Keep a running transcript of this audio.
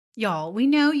Y'all, we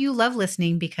know you love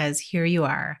listening because here you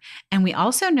are. And we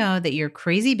also know that you're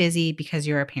crazy busy because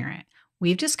you're a parent.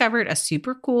 We've discovered a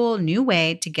super cool new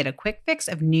way to get a quick fix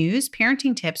of news,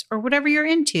 parenting tips, or whatever you're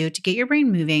into to get your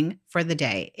brain moving for the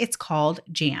day. It's called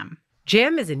Jam.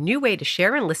 Jam is a new way to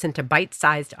share and listen to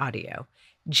bite-sized audio.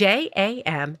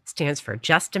 JAM stands for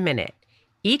just a minute.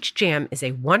 Each jam is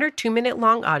a 1 or 2 minute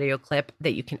long audio clip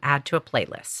that you can add to a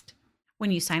playlist. When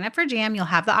you sign up for Jam, you'll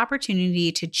have the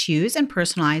opportunity to choose and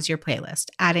personalize your playlist,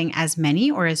 adding as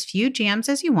many or as few jams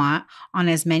as you want on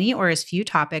as many or as few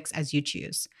topics as you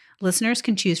choose. Listeners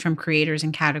can choose from creators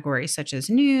in categories such as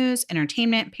news,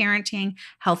 entertainment, parenting,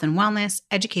 health and wellness,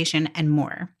 education, and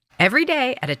more. Every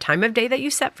day, at a time of day that you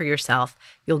set for yourself,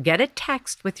 you'll get a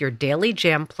text with your daily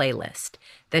Jam playlist.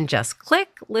 Then just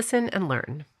click, listen, and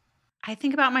learn. I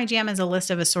think about my Jam as a list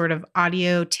of a sort of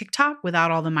audio TikTok without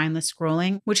all the mindless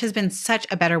scrolling, which has been such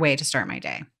a better way to start my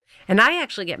day. And I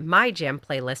actually get my Jam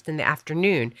playlist in the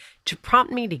afternoon to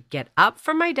prompt me to get up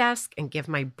from my desk and give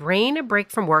my brain a break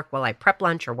from work while I prep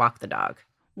lunch or walk the dog.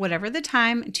 Whatever the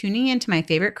time, tuning into my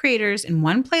favorite creators in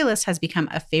one playlist has become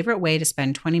a favorite way to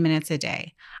spend 20 minutes a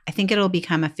day. I think it'll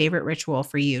become a favorite ritual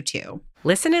for you too.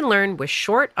 Listen and learn with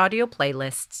short audio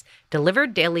playlists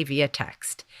delivered daily via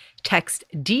text. Text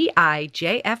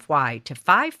DIJFY to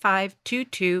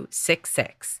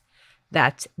 552266.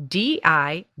 That's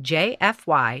DIJFY,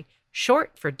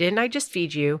 short for Didn't I Just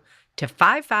Feed You, to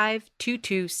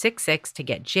 552266 to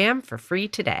get Jam for free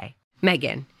today.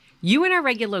 Megan, you and our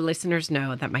regular listeners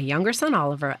know that my younger son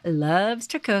Oliver loves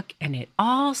to cook, and it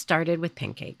all started with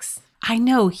pancakes. I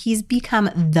know, he's become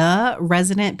the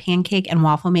resident pancake and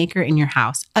waffle maker in your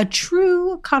house, a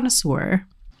true connoisseur.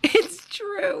 It's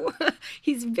true.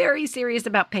 He's very serious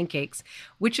about pancakes,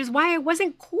 which is why I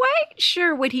wasn't quite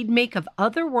sure what he'd make of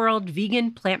otherworld vegan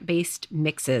plant-based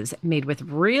mixes made with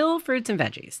real fruits and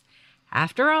veggies.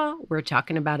 After all, we're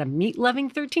talking about a meat-loving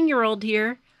 13-year-old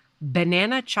here.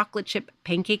 Banana chocolate chip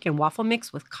pancake and waffle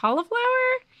mix with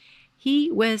cauliflower? He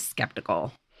was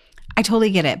skeptical. I totally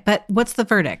get it, but what's the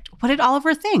verdict? What did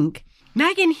Oliver think?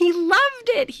 Megan, he loved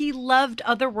it. He loved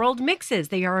otherworld mixes.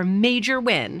 They are a major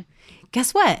win.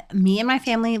 Guess what? Me and my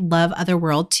family love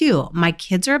Otherworld too. My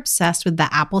kids are obsessed with the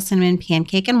apple cinnamon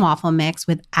pancake and waffle mix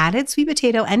with added sweet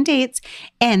potato and dates,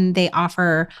 and they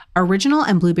offer original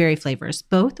and blueberry flavors,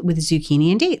 both with zucchini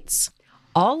and dates.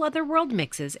 All Otherworld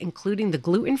mixes, including the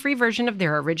gluten-free version of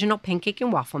their original pancake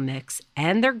and waffle mix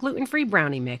and their gluten-free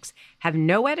brownie mix, have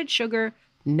no added sugar,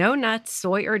 no nuts,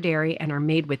 soy, or dairy, and are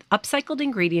made with upcycled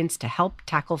ingredients to help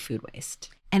tackle food waste.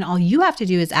 And all you have to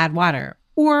do is add water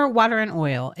or water and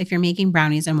oil if you're making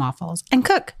brownies and waffles and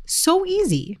cook. So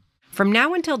easy. From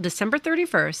now until December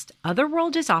 31st,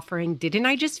 Otherworld is offering Didn't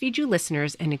I Just Feed You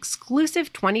listeners an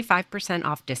exclusive 25%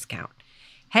 off discount.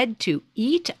 Head to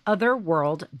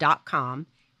eatotherworld.com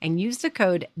and use the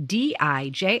code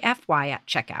DIJFY at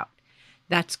checkout.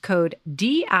 That's code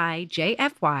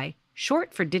DIJFY,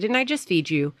 short for Didn't I Just Feed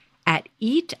You, at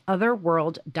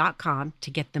eatotherworld.com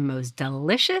to get the most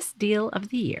delicious deal of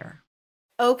the year.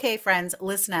 Okay, friends,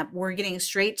 listen up. We're getting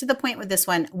straight to the point with this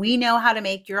one. We know how to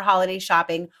make your holiday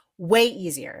shopping way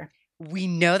easier. We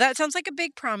know that sounds like a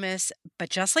big promise, but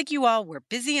just like you all, we're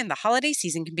busy and the holiday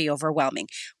season can be overwhelming.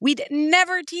 We'd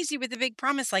never tease you with a big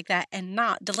promise like that and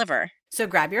not deliver. So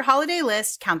grab your holiday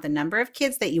list, count the number of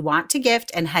kids that you want to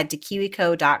gift, and head to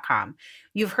kiwico.com.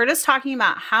 You've heard us talking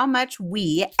about how much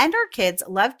we and our kids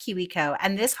love KiwiCo,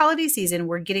 and this holiday season,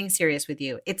 we're getting serious with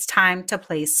you. It's time to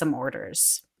place some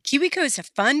orders. KiwiCo's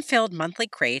fun-filled monthly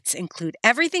crates include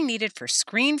everything needed for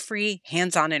screen-free,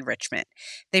 hands-on enrichment.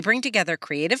 They bring together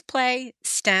creative play,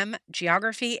 STEM,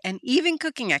 geography, and even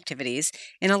cooking activities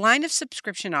in a line of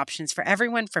subscription options for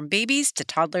everyone from babies to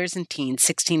toddlers and teens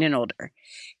 16 and older.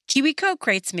 KiwiCo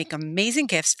crates make amazing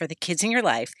gifts for the kids in your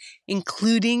life,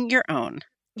 including your own.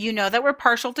 You know that we're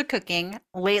partial to cooking.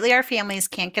 Lately, our families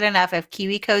can't get enough of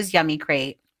KiwiCo's Yummy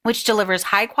Crate, which delivers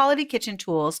high-quality kitchen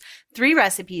tools, 3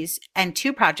 recipes, and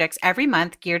 2 projects every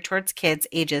month geared towards kids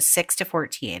ages 6 to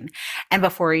 14. And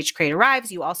before each crate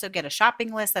arrives, you also get a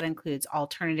shopping list that includes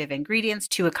alternative ingredients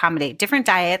to accommodate different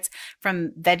diets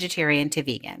from vegetarian to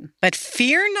vegan. But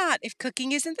fear not if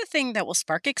cooking isn't the thing that will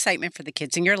spark excitement for the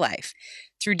kids in your life.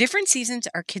 Through different seasons,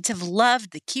 our kids have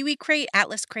loved the Kiwi Crate,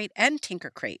 Atlas Crate, and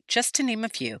Tinker Crate, just to name a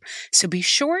few. So be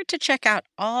sure to check out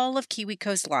all of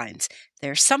KiwiCo's lines.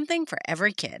 There's something for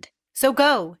every kid. So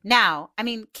go now.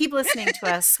 Keep listening to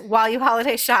us while you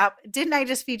holiday shop. Didn't I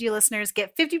Just Feed You listeners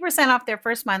get 50% off their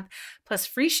first month plus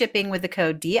free shipping with the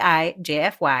code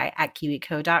DIJFY at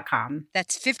kiwico.com.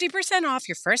 That's 50% off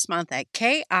your first month at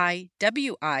KIWICO.com.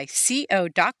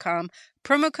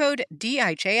 Promo code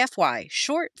DIJFY,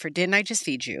 short for Didn't I Just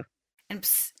Feed You? And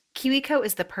KiwiCo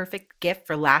is the perfect gift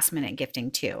for last minute gifting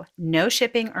too. No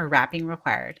shipping or wrapping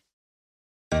required.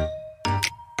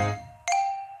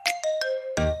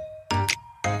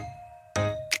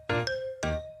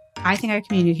 I think I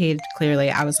communicated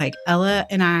clearly. I was like, Ella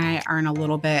and I are in a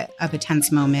little bit of a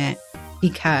tense moment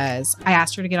because I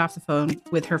asked her to get off the phone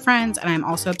with her friends. And I'm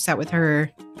also upset with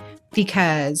her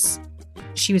because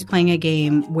she was playing a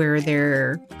game where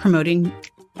they're promoting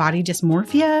body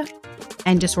dysmorphia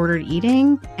and disordered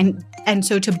eating. And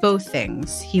so to both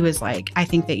things, he was like, I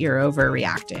think that you're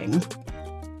overreacting.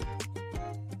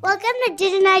 Welcome to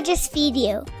Didn't I Just Feed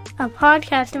You? A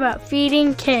podcast about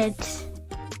feeding kids.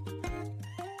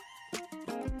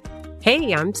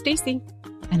 Hey, I'm Stacy.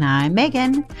 And I'm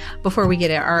Megan. Before we get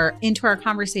into our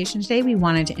conversation today, we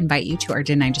wanted to invite you to our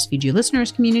Didn't I Just Feed You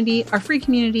listeners community. Our free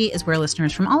community is where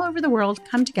listeners from all over the world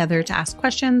come together to ask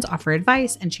questions, offer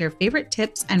advice, and share favorite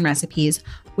tips and recipes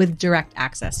with direct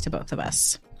access to both of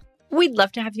us. We'd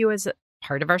love to have you as a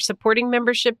part of our supporting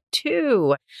membership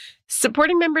too.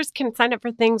 Supporting members can sign up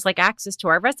for things like access to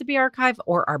our recipe archive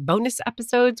or our bonus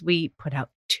episodes. We put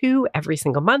out 2 every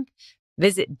single month.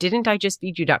 Visit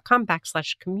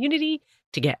didn'tijustfeedyou.com/community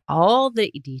to get all the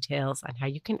details on how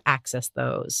you can access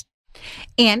those.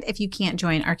 And if you can't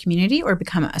join our community or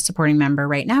become a supporting member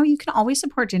right now, you can always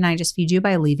support Didn't I Just Feed You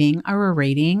by leaving a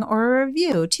rating or a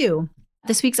review too.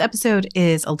 This week's episode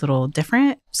is a little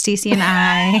different. Stacey and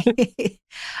I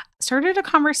started a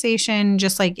conversation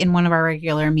just like in one of our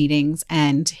regular meetings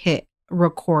and hit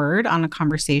record on a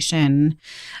conversation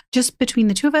just between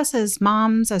the two of us as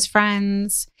moms, as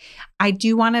friends. I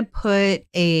do want to put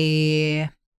a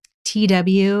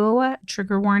TW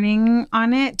trigger warning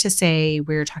on it to say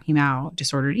we're talking about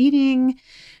disordered eating.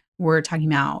 We're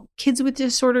talking about kids with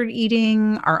disordered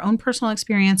eating, our own personal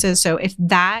experiences. So if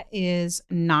that is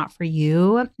not for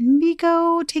you, maybe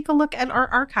go take a look at our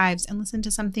archives and listen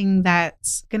to something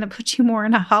that's going to put you more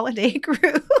in a holiday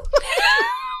groove.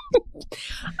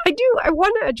 I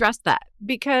want to address that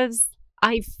because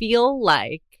I feel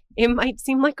like it might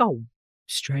seem like a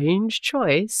strange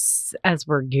choice as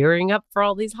we're gearing up for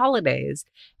all these holidays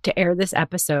to air this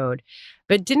episode.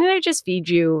 But Didn't I Just Feed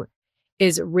You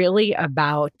is really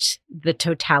about the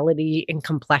totality and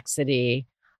complexity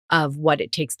of what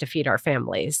it takes to feed our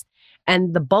families.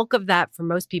 And the bulk of that, for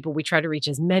most people, we try to reach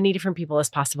as many different people as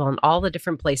possible in all the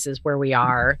different places where we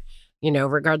are,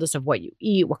 regardless of what you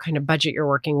eat, what kind of budget you're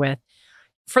working with.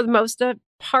 For the most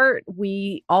part,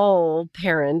 we all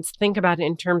parents think about it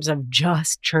in terms of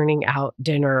just churning out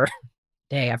dinner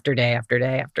day after day after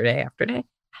day after day after day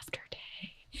after day.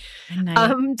 So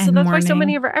that's morning. Why so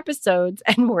many of our episodes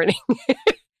and morning,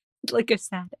 like a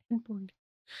sad and morning.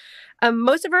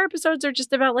 Most of our episodes are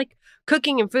just about like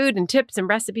cooking and food and tips and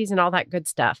recipes and all that good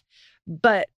stuff.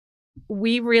 But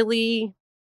we really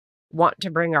want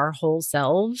to bring our whole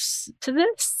selves to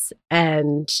this.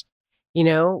 And,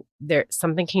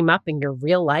 something came up in your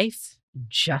real life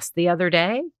just the other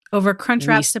day. Over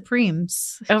Crunchwrap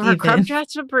Supremes. Over Crunchwrap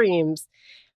Supremes.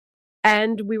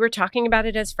 And we were talking about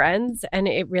it as friends, and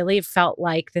it really felt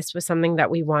like this was something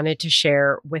that we wanted to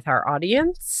share with our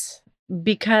audience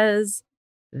because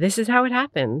this is how it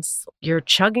happens. You're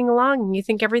chugging along and you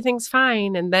think everything's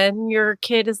fine, and then your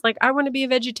kid is like, I want to be a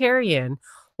vegetarian.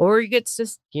 Or you get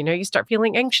just, you start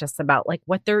feeling anxious about like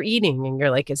what they're eating, and you're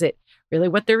like, is it really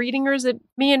what they're eating, or is it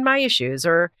me and my issues?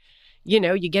 Or,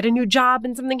 you get a new job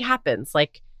and something happens.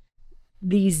 Like,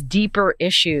 these deeper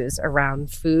issues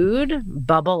around food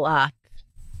bubble up,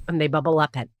 and they bubble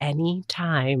up at any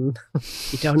time.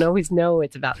 You don't always know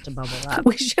it's about to bubble up.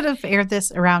 We should have aired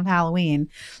this around Halloween,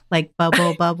 like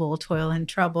bubble, bubble, toil and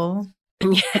trouble.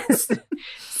 Yes.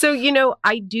 So,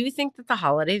 I do think that the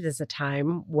holidays is a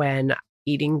time when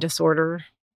eating disorder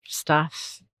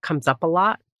stuff comes up a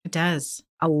lot. It does.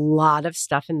 A lot of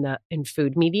stuff in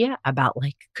food media about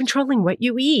like controlling what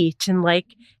you eat and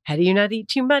like, how do you not eat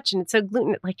too much? And it's so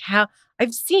gluten, like how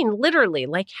I've seen literally,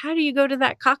 like, how do you go to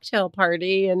that cocktail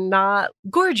party and not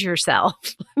gorge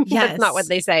yourself? Yes. That's not what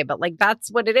they say, but like, that's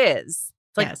what it is.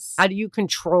 It's like, yes. How do you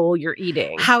control your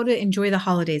eating? How to enjoy the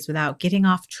holidays without getting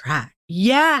off track.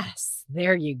 Yes.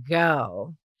 There you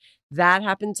go. That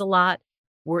happens a lot.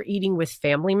 We're eating with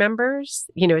family members.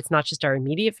 It's not just our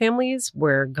immediate families.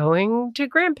 We're going to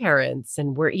grandparents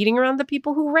and we're eating around the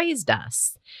people who raised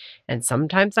us. And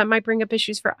sometimes that might bring up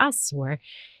issues for us, or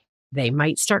they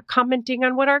might start commenting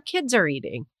on what our kids are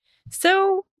eating.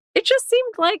 So it just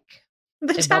seemed like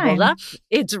it bubbled up.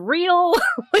 It's real.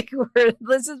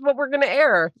 This is what we're going to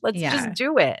air. Let's just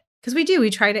do it. Because we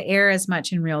try to air as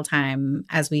much in real time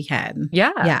as we can.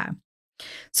 Yeah. Yeah.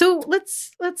 So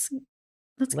let's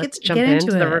jump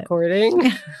into the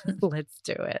recording. Let's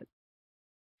do it.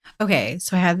 Okay.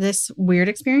 So I had this weird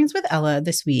experience with Ella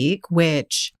this week,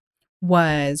 which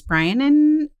was Brian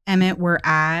and Emmett were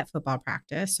at football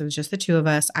practice. So it was just the two of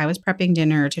us. I was prepping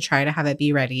dinner to try to have it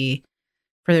be ready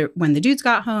for when the dudes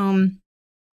got home.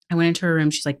 I went into her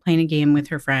room. She's like playing a game with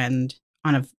her friend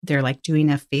they're like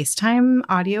doing a FaceTime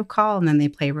audio call, and then they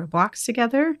play Roblox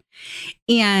together.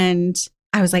 And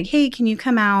I was like, hey, can you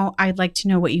come out? I'd like to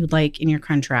know what you'd like in your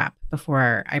crunch wrap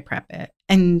before I prep it.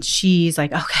 And she's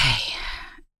like, okay.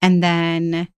 And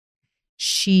then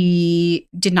she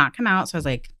did not come out. So I was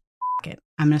like, it.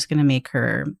 I'm just going to make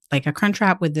her like a crunch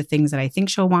wrap with the things that I think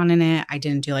she'll want in it. I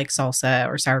didn't do like salsa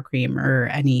or sour cream or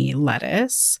any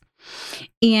lettuce.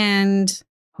 And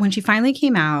when she finally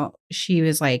came out, she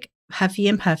was like huffy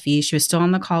and puffy. She was still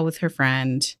on the call with her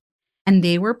friend, and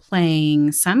they were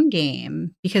playing some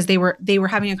game because they were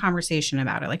having a conversation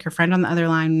about it. Like her friend on the other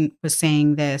line was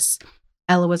saying this.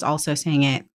 Ella was also saying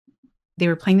it. They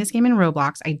were playing this game in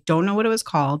Roblox. I don't know what it was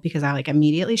called because I like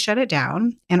immediately shut it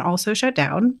down and also shut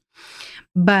down.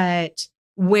 But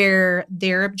where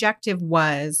their objective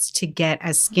was to get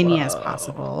as skinny as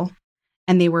possible.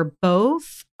 And they were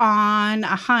both on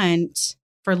a hunt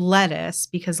for lettuce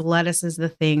because lettuce is the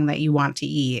thing that you want to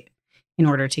eat in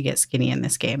order to get skinny in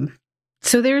this game.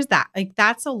 So there's that. Like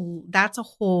that's a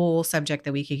whole subject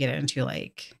that we could get into.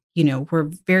 Like, you know, we're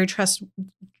very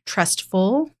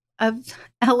trustful of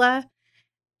Ella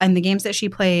and the games that she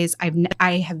plays.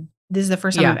 This is the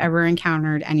first time I've ever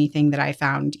encountered anything that I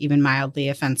found even mildly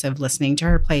offensive listening to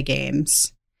her play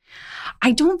games.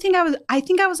 I think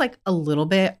I was like a little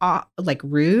bit like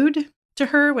rude to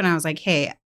her when I was like,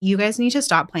 hey, you guys need to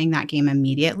stop playing that game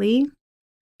immediately.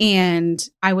 And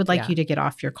I would like you to get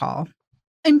off your call.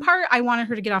 In part, I wanted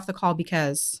her to get off the call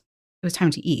because it was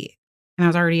time to eat. And I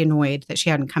was already annoyed that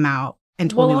she hadn't come out and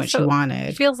told me what she wanted.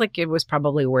 It feels like it was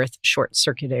probably worth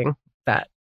short-circuiting that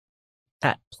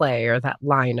play or that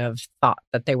line of thought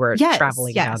that they were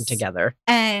traveling down together.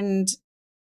 And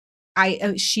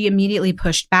she immediately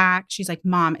pushed back. She's like,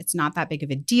 Mom, it's not that big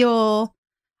of a deal.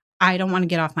 I don't want to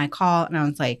get off my call. And I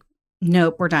was like,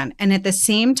 nope, we're done. And at the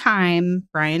same time,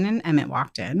 Brian and Emmett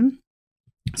walked in.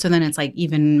 So then it's like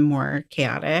even more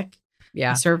chaotic.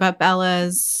 Yeah. I serve up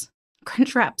Bella's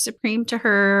Crunchwrap Supreme to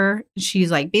her. She's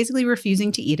like basically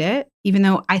refusing to eat it, even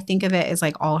though I think of it as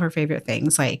like all her favorite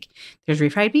things. Like there's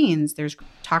refried beans, there's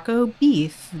taco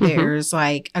beef, there's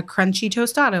like a crunchy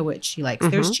tostada, which she likes.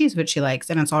 There's cheese, which she likes.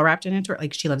 And it's all wrapped into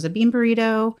like she loves a bean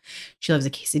burrito. She loves a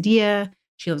quesadilla.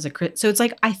 She loves so it's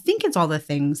like, I think it's all the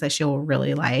things that she'll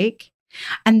really like.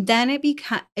 And then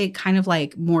it kind of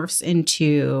like morphs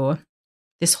into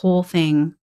this whole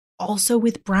thing also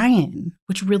with Brian,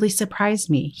 which really surprised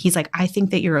me. He's like, I think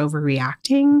that you're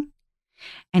overreacting.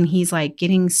 And he's like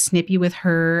getting snippy with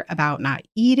her about not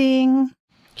eating.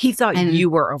 He thought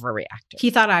you were overreacting. He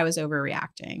thought I was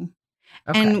overreacting.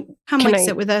 Okay. And come Can like I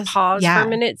sit with us. Pause for a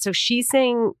minute. So she's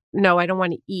saying, no, I don't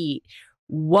want to eat.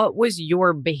 What was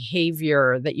your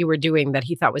behavior that you were doing that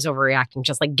he thought was overreacting?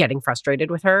 Just like getting frustrated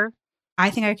with her? I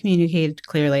think I communicated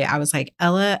clearly. I was like,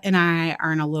 Ella and I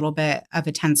are in a little bit of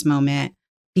a tense moment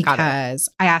because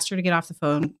I asked her to get off the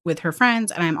phone with her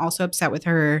friends. And I'm also upset with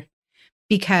her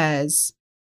because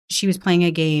she was playing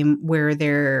a game where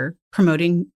they're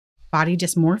promoting body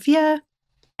dysmorphia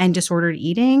and disordered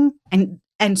eating.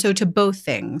 And so to both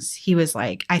things, he was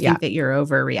like, I think that you're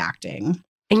overreacting.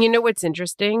 And you know what's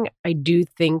interesting? I do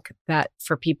think that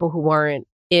for people who aren't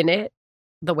in it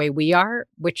the way we are,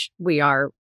 which we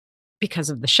are because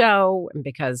of the show and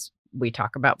because we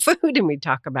talk about food and we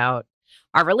talk about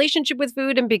our relationship with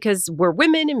food and because we're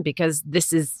women and because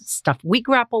this is stuff we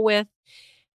grapple with.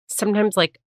 Sometimes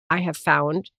like I have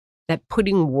found that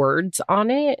putting words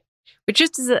on it, which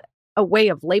just is a way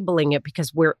of labeling it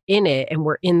because we're in it and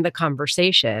we're in the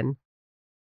conversation,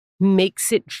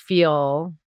 makes it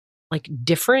feel like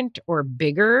different or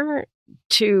bigger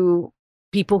to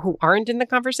people who aren't in the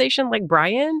conversation, like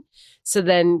Brian. So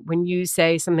then when you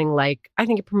say something like, I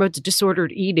think it promotes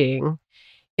disordered eating,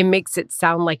 it makes it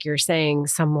sound like you're saying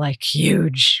some like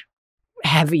huge,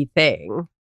 heavy thing.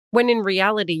 When in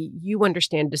reality, you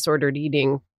understand disordered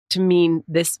eating to mean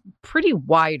this pretty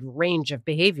wide range of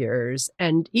behaviors.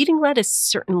 And eating lettuce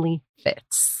certainly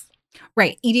fits.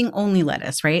 Right. Eating only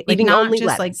lettuce, right? Like eating not only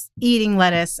just lettuce. Like eating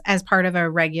lettuce as part of a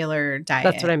regular diet.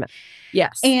 That's what I meant.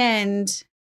 Yes. And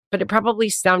But it probably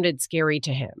sounded scary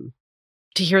to him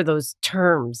to hear those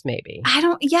terms, maybe.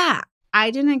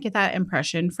 I didn't get that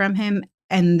impression from him.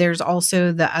 And there's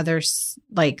also the other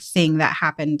thing that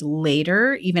happened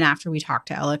later, even after we talked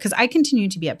to Ella, because I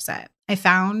continued to be upset. I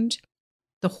found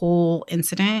the whole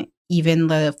incident, even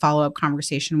the follow-up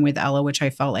conversation with Ella, which I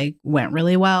felt like went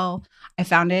really well, I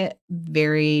found it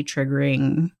very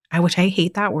triggering. Which I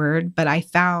hate that word, but I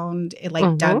found it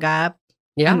dug up,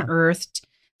 unearthed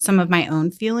some of my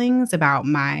own feelings about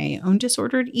my own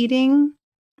disordered eating.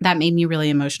 That made me really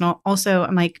emotional. Also,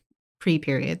 I'm like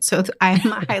pre-period, so I'm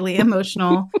highly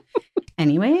emotional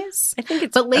anyways. I think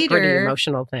it's a pretty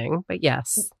emotional thing, but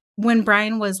yes. When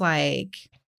Brian was like,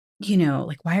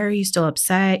 why are you still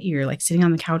upset? You're like sitting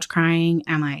on the couch crying.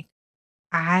 I'm like,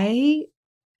 I've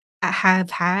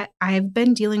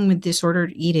been dealing with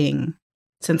disordered eating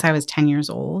since I was 10 years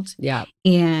old. Yeah.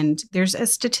 And there's a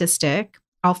statistic,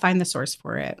 I'll find the source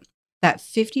for it, that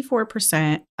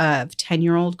 54% of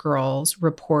 10-year-old girls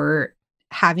report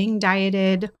having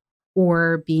dieted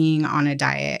or being on a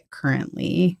diet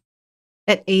currently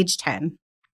at age 10.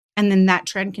 And then that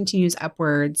trend continues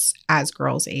upwards as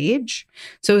girls age.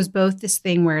 So it was both this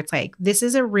thing where it's like, this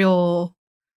is a real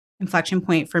inflection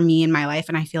point for me in my life.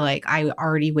 And I feel like I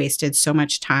already wasted so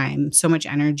much time, so much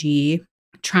energy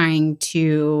trying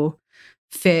to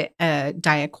fit a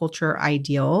diet culture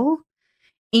ideal.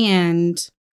 And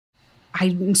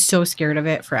I'm so scared of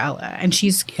it for Ella. And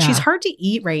she's hard to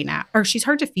eat right now, or she's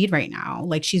hard to feed right now.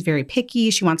 Like, she's very picky.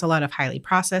 She wants a lot of highly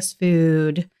processed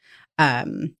food.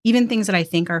 Even things that I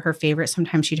think are her favorite,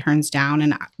 sometimes she turns down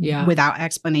and without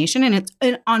explanation.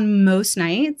 And on most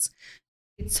nights,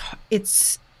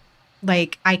 it's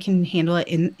like I can handle it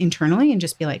internally and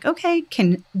just be like, okay,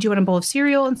 do you want a bowl of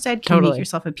cereal instead? Can you make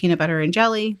yourself a peanut butter and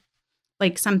jelly?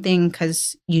 Like something,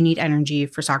 because you need energy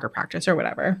for soccer practice or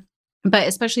whatever. But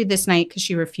especially this night, because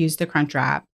she refused the Crunch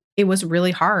Wrap, it was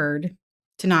really hard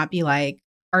to not be like,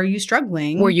 are you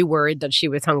struggling? Were you worried that she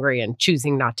was hungry and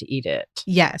choosing not to eat it?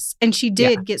 Yes. And she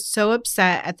did get so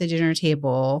upset at the dinner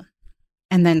table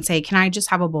and then say, can I just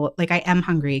have a bowl? Like, I am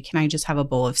hungry. Can I just have a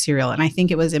bowl of cereal? And I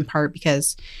think it was in part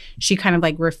because she kind of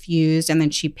like refused, and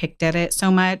then she picked at it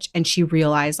so much. And she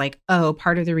realized like, oh,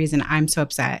 part of the reason I'm so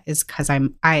upset is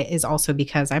is also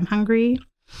because I'm hungry.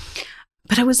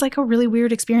 But it was like a really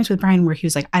weird experience with Brian where he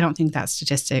was like, I don't think that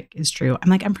statistic is true. I'm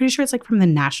like, I'm pretty sure it's like from the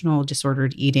National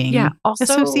Disordered Eating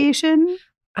Association.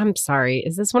 I'm sorry.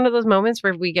 Is this one of those moments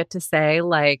where we get to say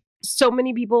like, so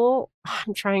many people,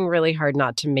 I'm trying really hard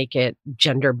not to make it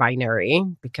gender binary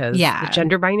because the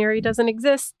gender binary doesn't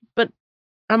exist, but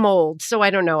I'm old. So I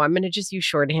don't know. I'm going to just use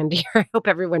shorthand here. I hope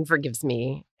everyone forgives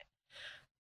me.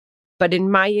 But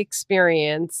in my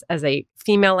experience as a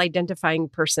female identifying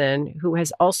person who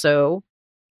has also,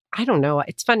 I don't know,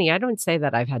 it's funny. I don't say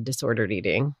that I've had disordered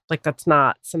eating. Like, that's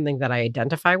not something that I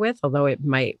identify with, although it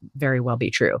might very well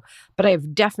be true. But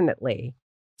I've definitely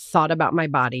thought about my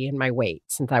body and my weight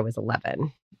since I was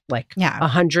 11. Like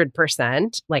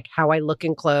 100%, like how I look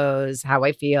in clothes, how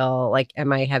I feel, like,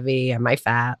 am I heavy? Am I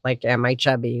fat? Like, am I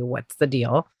chubby? What's the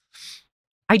deal?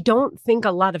 I don't think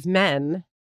a lot of men,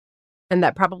 and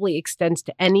that probably extends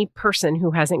to any person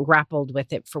who hasn't grappled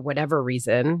with it for whatever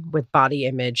reason, with body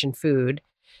image and food,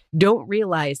 don't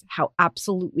realize how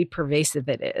absolutely pervasive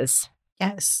it is.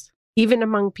 Yes. Even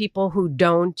among people who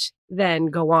don't then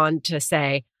go on to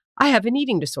say, I have an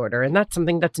eating disorder, and that's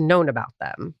something that's known about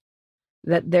them.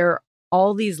 That there are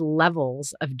all these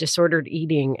levels of disordered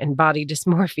eating and body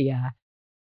dysmorphia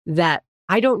that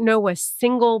I don't know a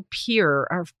single peer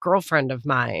or girlfriend of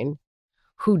mine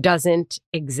who doesn't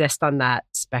exist on that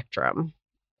spectrum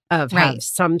of have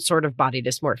some sort of body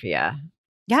dysmorphia.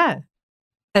 Yeah.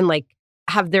 And like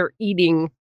have their eating,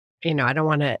 I don't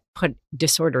want to put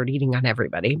disordered eating on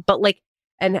everybody, but like,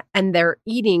 and their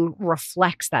eating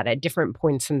reflects that at different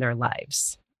points in their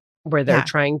lives where they're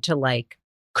trying to like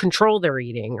control their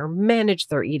eating or manage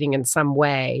their eating in some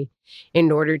way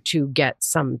in order to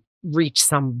reach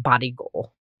some body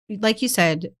goal. Like you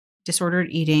said, disordered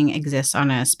eating exists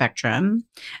on a spectrum.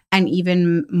 And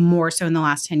even more so in the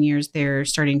last 10 years, they're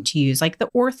starting to use like the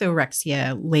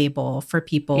orthorexia label for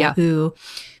people who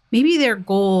maybe their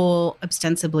goal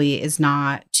ostensibly is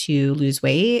not to lose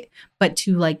weight, but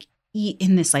to like eat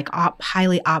in this like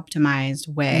highly optimized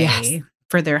way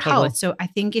for their health. So I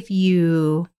think if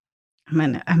you, I'm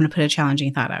gonna put a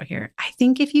challenging thought out here. I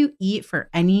think if you eat for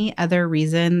any other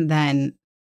reason than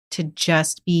to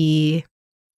just be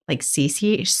like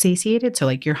satiated, so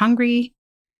like you're hungry,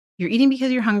 you're eating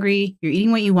because you're hungry, you're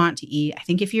eating what you want to eat. I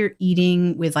think if you're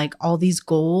eating with like all these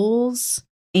goals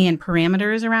and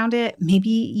parameters around it, maybe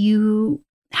you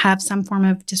have some form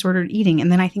of disordered eating.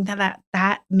 And then I think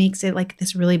that makes it like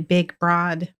this really big,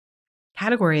 broad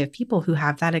category of people who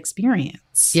have that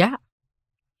experience. Yeah.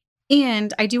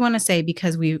 And I do want to say,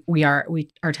 because we are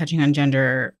touching on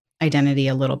gender identity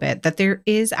a little bit, that there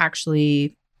is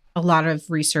actually a lot of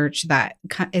research that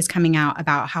is coming out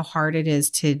about how hard it is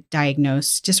to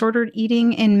diagnose disordered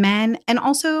eating in men, and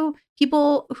also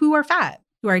people who are fat,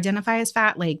 who identify as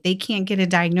fat. Like, they can't get a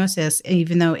diagnosis,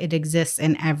 even though it exists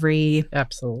in every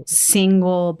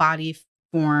single body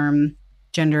form,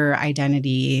 gender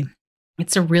identity.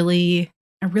 It's a really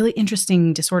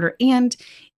interesting disorder. And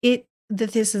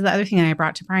this is the other thing that I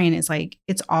brought to Brian, is like,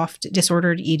 it's often,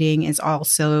 disordered eating is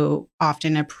also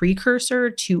often a precursor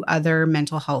to other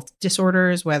mental health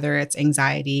disorders, whether it's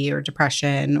anxiety or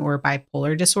depression or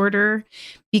bipolar disorder,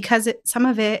 because some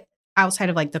of it, outside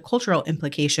of like the cultural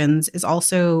implications, is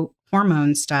also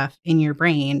hormone stuff in your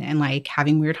brain and like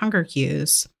having weird hunger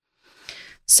cues.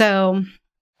 So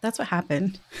that's what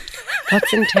happened.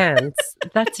 That's intense.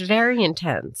 That's very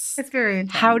intense. It's very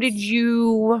intense. How did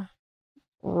you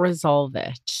resolve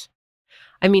it?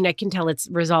 I mean, I can tell it's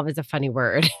resolve is a funny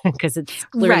word because it's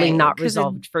clearly not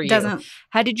resolved for you.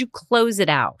 How did you close it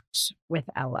out with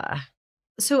Ella?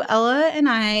 So Ella and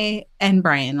I, and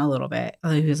Brian a little bit,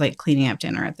 who's like cleaning up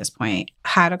dinner at this point,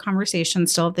 had a conversation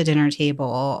still at the dinner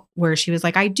table where she was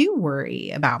like, I do worry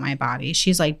about my body.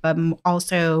 She's like, but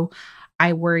also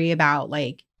I worry about,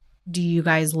 like, do you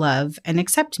guys love and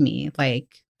accept me?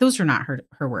 Like, those are not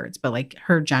her words, but like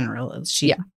her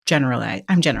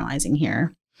I'm generalizing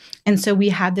here. And so we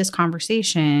had this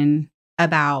conversation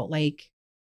about, like,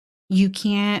 you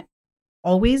can't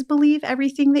always believe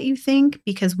everything that you think,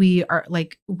 because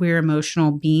we're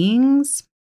emotional beings.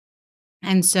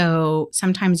 And so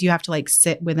sometimes you have to like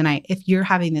sit with if you're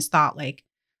having this thought, like,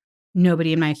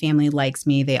 nobody in my family likes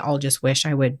me, they all just wish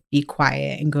I would be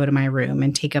quiet and go to my room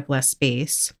and take up less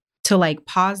space, to like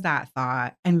pause that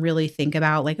thought and really think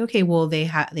about, like, okay, well,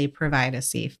 they provide a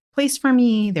safe place for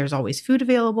me. There's always food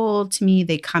available to me.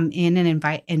 They come in and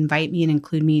invite me and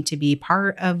include me to be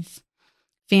part of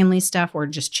family stuff or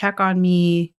just check on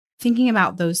me. Thinking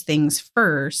about those things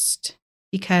first,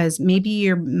 because maybe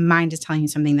your mind is telling you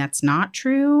something that's not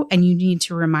true, and you need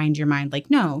to remind your mind, like,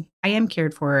 no, I am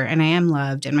cared for and I am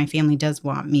loved and my family does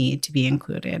want me to be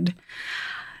included.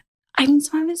 I mean,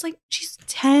 some of it's like, she's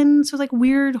 10, so like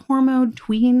weird hormone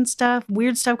tween stuff,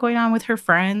 weird stuff going on with her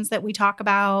friends that we talk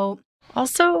about.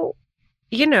 Also,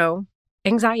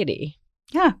 anxiety.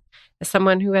 Yeah. As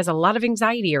someone who has a lot of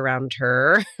anxiety around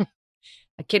her,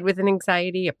 a kid with an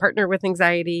anxiety, a partner with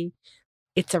anxiety,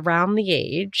 it's around the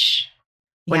age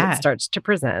when it starts to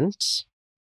present.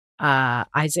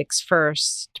 Isaac's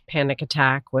first panic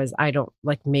attack was,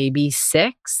 maybe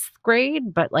 6th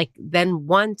grade, but like then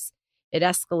once it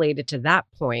escalated to that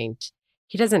point,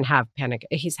 he doesn't have panic.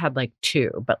 He's had like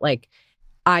 2, but like,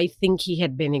 I think he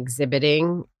had been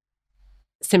exhibiting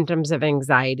symptoms of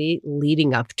anxiety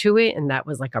leading up to it. And that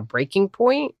was like a breaking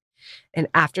point. And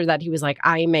after that, he was like,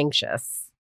 I'm anxious.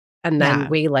 And then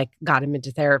we like got him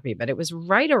into therapy, but it was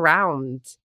right around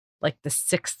like the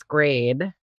 6th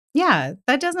grade. Yeah,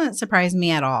 that doesn't surprise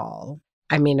me at all.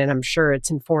 I mean, and I'm sure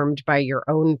it's informed by your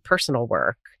own personal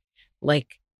work.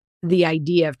 Like, the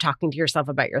idea of talking to yourself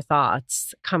about your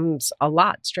thoughts comes a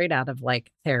lot straight out of like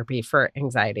therapy for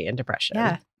anxiety and depression.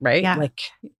 Yeah. Right? Yeah. Like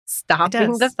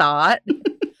stopping the thought,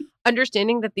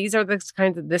 understanding that these are the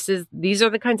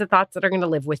kinds of thoughts that are going to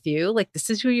live with you. Like, this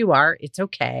is who you are. It's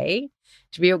okay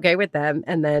to be okay with them.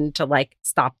 And then to like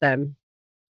stop them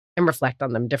and reflect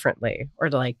on them differently, or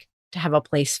to like to have a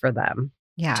place for them.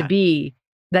 Yeah. To be,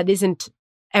 that isn't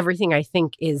everything I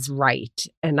think is right,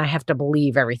 and I have to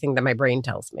believe everything that my brain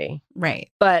tells me. Right.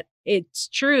 But it's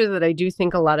true that I do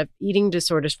think a lot of eating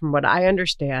disorders, from what I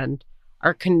understand,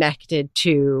 are connected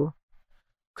to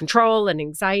control and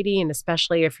anxiety. And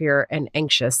especially if you're an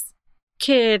anxious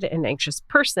kid, an anxious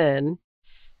person,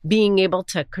 being able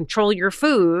to control your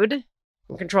food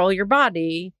and control your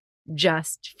body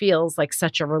just feels like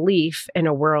such a relief in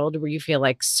a world where you feel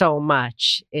like so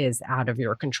much is out of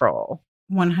your control.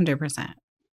 100%.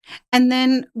 And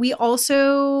then we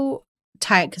also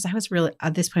tied, because I was really,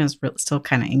 at this point, I was still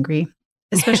kind of angry,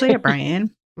 especially at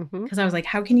Brian, because I was like,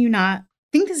 how can you not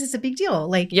think this is a big deal?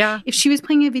 Like, if she was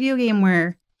playing a video game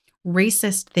where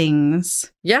racist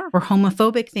things or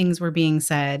homophobic things were being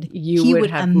said, he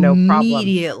would have no problem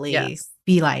immediately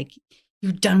be like,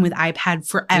 you're done with iPad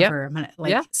forever. I'm gonna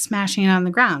like smashing it on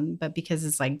the ground. But because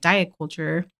it's like diet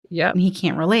culture and he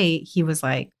can't relate, he was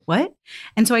like, what?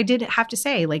 And so I did have to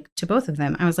say, like, to both of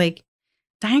them, I was like,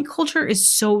 diet culture is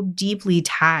so deeply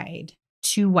tied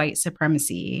to white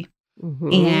supremacy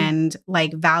and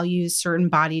like values certain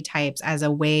body types as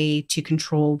a way to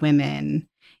control women.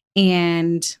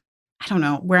 And I don't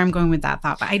know where I'm going with that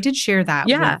thought, but I did share that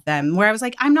with them where I was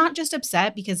like, I'm not just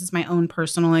upset because it's my own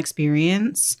personal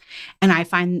experience. And I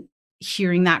find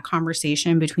hearing that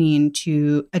conversation between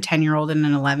a 10-year-old and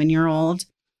an 11-year-old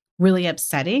really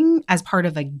upsetting as part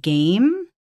of a game.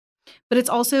 But it's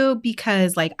also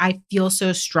because like I feel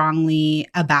so strongly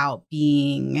about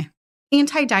being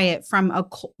anti-diet from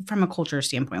a culture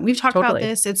standpoint. We've talked about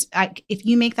this. It's if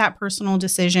you make that personal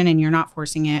decision and you're not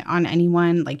forcing it on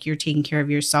anyone, like you're taking care of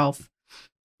yourself,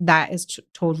 that is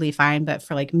totally fine. But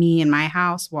for like me and my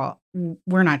house, well,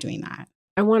 we're not doing that.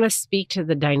 I want to speak to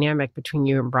the dynamic between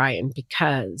you and Brian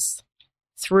because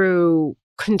through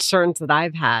concerns that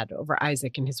I've had over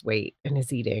Isaac and his weight and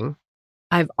his eating,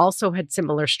 I've also had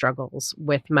similar struggles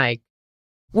with Mike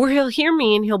where he'll hear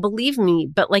me and he'll believe me,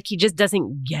 but like he just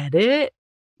doesn't get it.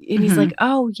 And he's like,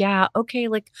 oh yeah, okay,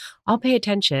 like I'll pay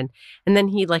attention. And then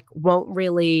he like won't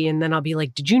really. And then I'll be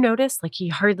like, did you notice? Like he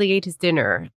hardly ate his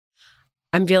dinner.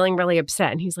 I'm feeling really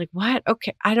upset. And he's like, what?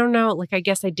 Okay, I don't know. Like, I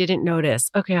guess I didn't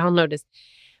notice. Okay, I'll notice.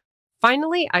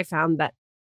 Finally, I found that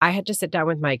I had to sit down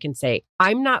with Mike and say,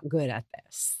 I'm not good at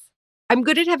this. I'm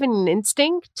good at having an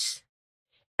instinct.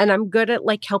 And I'm good at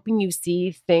like helping you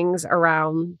see things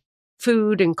around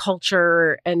food and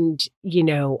culture. And, you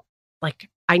know, like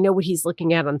I know what he's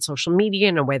looking at on social media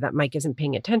in a way that Mike isn't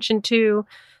paying attention to.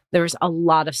 There's a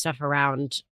lot of stuff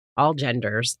around all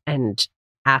genders and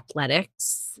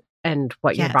athletics and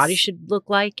what your body should look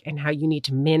like and how you need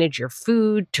to manage your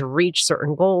food to reach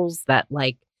certain goals that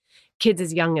like kids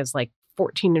as young as like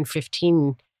 14 and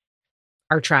 15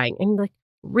 are trying. And like,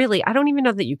 really, I don't even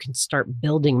know that you can start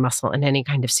building muscle in any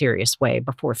kind of serious way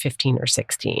before 15 or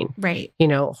 16. Right. You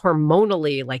know,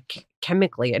 hormonally, like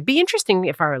chemically. It'd be interesting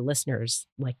if our listeners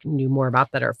like knew more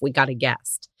about that or if we got a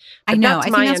guest. But I know. I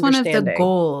think that's one of the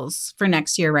goals for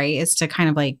next year, right? Is to kind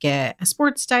of like get a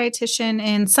sports dietitian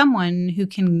and someone who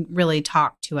can really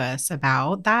talk to us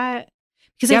about that.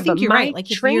 Because I think you're right. Like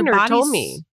if your body's, told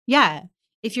me. Yeah.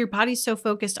 If your body's so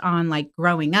focused on like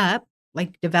growing up,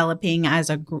 like developing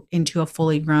as into a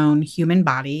fully grown human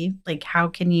body, like how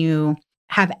can you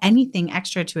have anything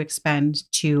extra to expend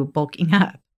to bulking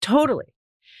up? Totally.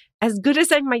 As good as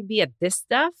I might be at this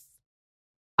stuff,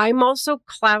 I'm also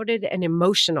clouded and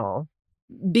emotional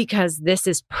because this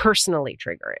is personally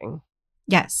triggering.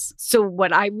 Yes. So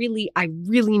what I really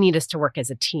need us to work as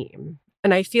a team.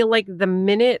 And I feel like the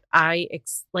minute I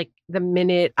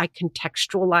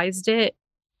contextualized it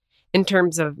in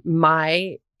terms of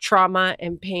my trauma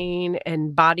and pain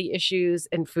and body issues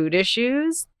and food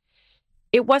issues,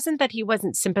 it wasn't that he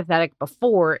wasn't sympathetic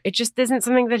before. It just isn't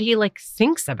something that he like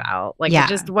thinks about. Like it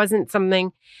just wasn't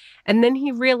something. And then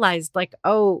he realized like,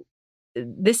 oh,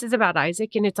 this is about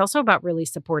Isaac and it's also about really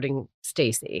supporting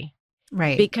Stacy.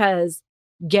 Right. Because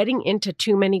getting into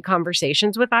too many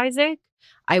conversations with Isaac,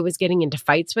 I was getting into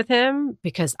fights with him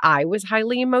because I was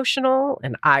highly emotional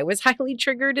and I was highly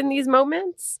triggered in these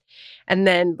moments. And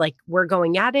then like we're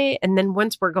going at it. And then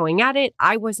once we're going at it,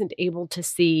 I wasn't able to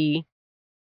see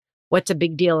what's a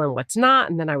big deal and what's not.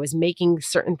 And then I was making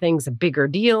certain things a bigger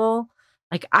deal.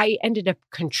 Like I ended up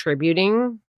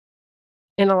contributing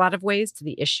in a lot of ways to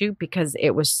the issue because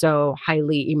it was so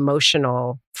highly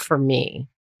emotional for me.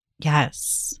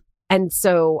 Yes. And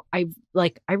so I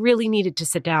really needed to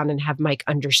sit down and have Mike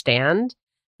understand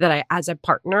that I, as a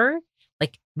partner,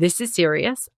 like, this is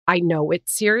serious. I know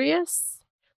it's serious.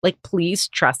 Like, please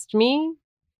trust me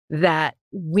that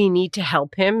we need to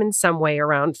help him in some way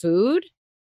around food.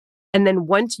 And then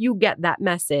once you get that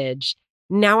message,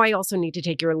 now I also need to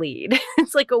take your lead.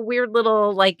 It's like a weird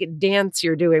little like dance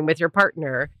you're doing with your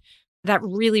partner. That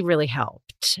really, really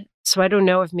helped. So I don't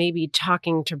know if maybe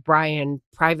talking to Brian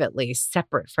privately,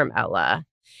 separate from Ella,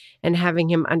 and having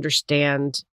him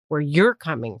understand where you're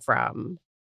coming from.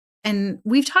 And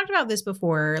we've talked about this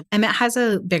before. Emmett has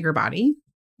a bigger body.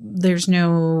 There's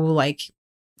no like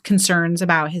concerns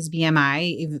about his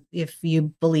BMI, if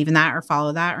you believe in that or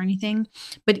follow that or anything.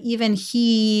 But even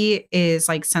he is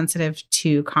like sensitive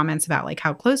to comments about like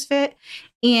how clothes fit.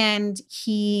 And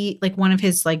he, like one of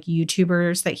his like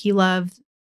YouTubers that he loved,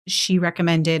 she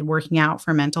recommended working out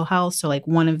for mental health. So like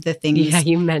one of the things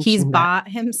he's bought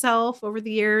himself over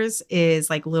the years is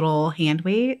like little hand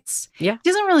weights. Yeah.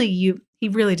 He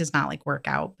really does not like work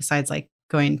out besides like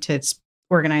going to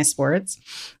organized sports.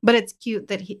 But it's cute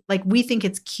that we think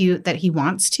it's cute that he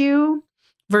wants to,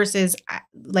 versus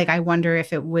like, I wonder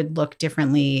if it would look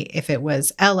differently if it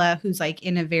was Ella, who's like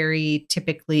in a very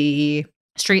typically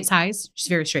straight size. She's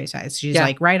very straight size. She's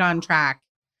like right on track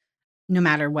no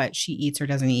matter what she eats or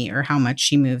doesn't eat or how much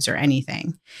she moves or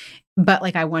anything. But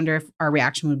like, I wonder if our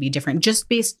reaction would be different just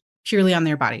based purely on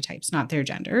their body types, not their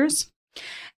genders.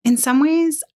 In some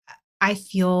ways, I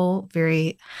feel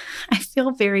very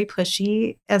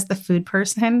pushy as the food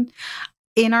person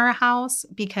in our house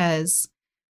because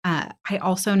I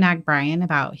also nag Brian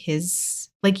about his,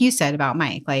 like you said about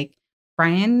Mike, like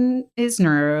Brian is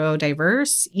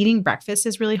neurodiverse. Eating breakfast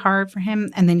is really hard for him.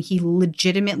 And then he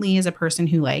legitimately is a person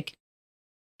who like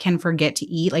can forget to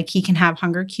eat. Like he can have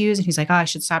hunger cues and he's like, oh, I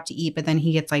should stop to eat. But then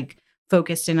he gets like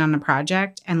focused in on a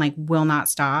project and like will not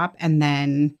stop. And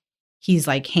then he's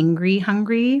like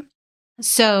hungry.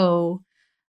 So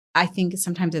I think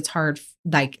sometimes it's hard.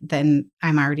 Like then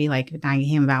I'm already like nagging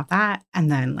him about that. And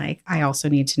then like I also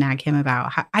need to nag him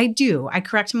about how I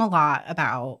correct him a lot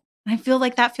about, and I feel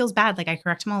like that feels bad. Like I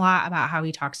correct him a lot about how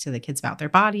he talks to the kids about their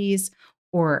bodies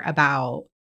or about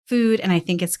food. And I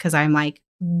think it's because I'm like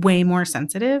way more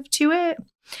sensitive to it.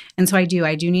 And so I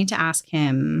do need to ask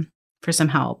him for some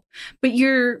help. But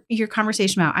your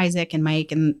conversation about Isaac and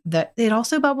Mike and it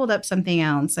also bubbled up something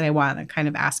else that I want to kind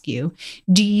of ask you.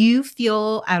 Do you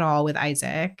feel at all with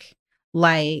Isaac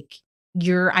like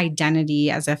your identity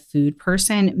as a food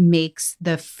person makes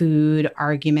the food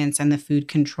arguments and the food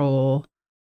control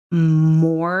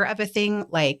more of a thing?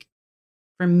 Like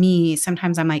for me,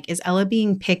 sometimes I'm like, is Ella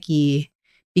being picky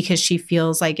because she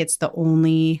feels like it's the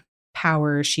only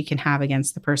power she can have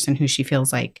against the person who she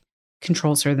feels like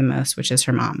controls her the most, which is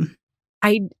her mom?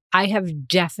 I have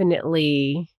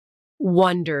definitely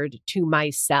wondered to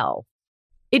myself.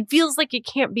 It feels like it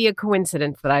can't be a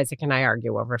coincidence that Isaac and I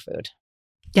argue over food.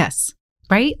 Yes.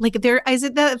 Right? Like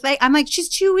I'm like, she's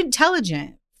too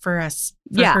intelligent for us,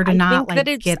 for her to not like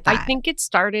get that. I think it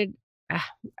started,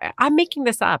 I'm making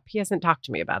this up. He hasn't talked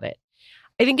to me about it.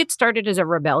 I think it started as a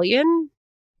rebellion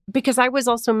because I was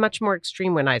also much more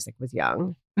extreme when Isaac was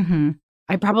young. Mm-hmm.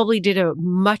 I probably did a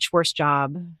much worse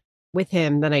job with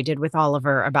him than I did with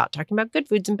Oliver about talking about good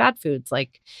foods and bad foods.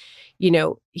 Like, you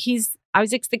know,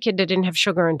 Isaac's the kid that didn't have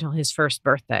sugar until his first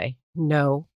birthday.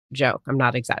 No joke. I'm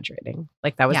not exaggerating.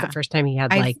 Like that was the first time he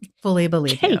had I fully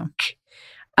believe cake.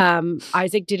 You.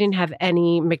 Isaac didn't have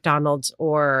any McDonald's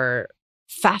or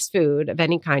fast food of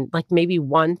any kind, like maybe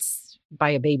once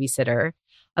by a babysitter.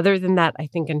 Other than that, I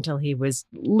think until he was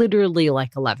literally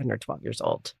like 11 or 12 years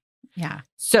old. Yeah.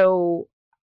 So,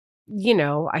 you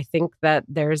know, I think that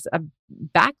there's a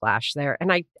backlash there.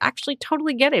 And I actually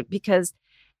totally get it because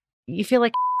you feel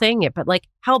like saying it, but like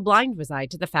how blind was I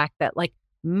to the fact that like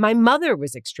my mother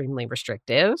was extremely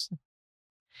restrictive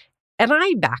and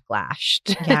I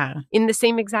backlashed in the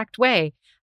same exact way.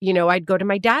 You know, I'd go to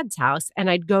my dad's house and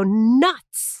I'd go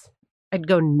nuts.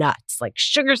 Like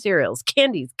sugar cereals,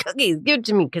 candies, cookies, give it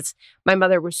to me because my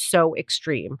mother was so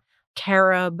extreme.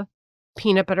 Carob,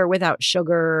 peanut butter without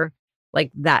sugar,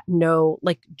 like that. No,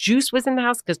 like juice was in the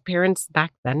house because parents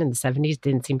back then in the 70s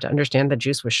didn't seem to understand that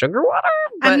juice was sugar water.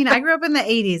 I mean, I grew up in the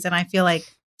 80s and I feel like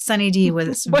Sunny D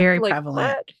was very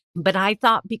prevalent. What? But I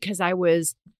thought because I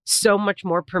was so much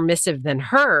more permissive than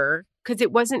her, because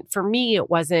it wasn't for me, it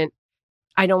wasn't,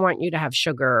 I don't want you to have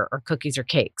sugar or cookies or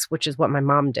cakes, which is what my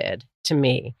mom did to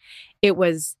me. It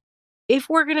was, if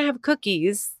we're going to have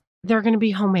cookies, they're going to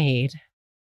be homemade.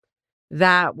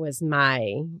 That was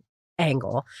my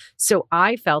angle. So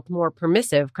I felt more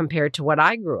permissive compared to what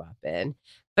I grew up in.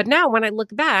 But now when I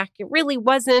look back, it really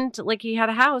wasn't like he had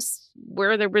a house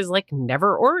where there was like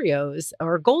never Oreos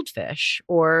or goldfish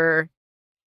or,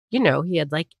 you know, he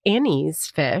had like Annie's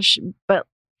fish. But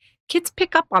kids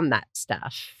pick up on that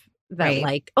stuff. That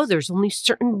like, oh, there's only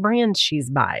certain brands she's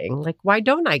buying. Like, why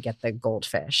don't I get the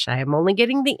goldfish? I am only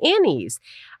getting the Annie's.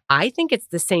 I think it's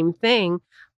the same thing,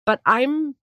 but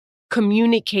I'm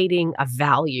communicating a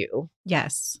value.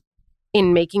 Yes.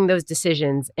 In making those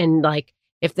decisions. And like,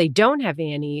 if they don't have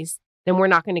Annie's, then we're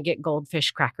not going to get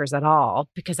goldfish crackers at all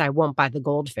because I won't buy the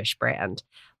goldfish brand.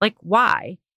 Like,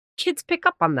 why? Kids pick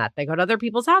up on that. They go to other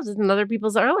people's houses and other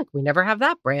people's are like, we never have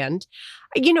that brand.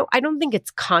 You know, I don't think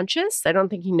it's conscious. I don't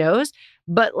think he knows.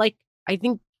 But like, I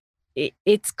think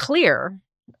it's clear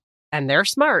and they're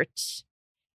smart.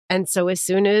 And so as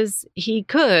soon as he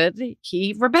could,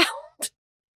 he rebelled.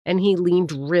 And he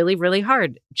leaned really, really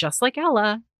hard, just like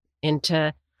Ella,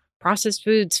 into processed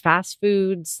foods, fast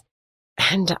foods.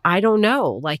 And I don't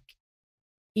know, like,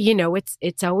 you know,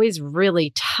 it's always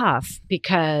really tough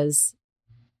because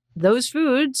those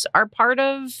foods are part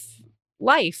of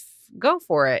life. Go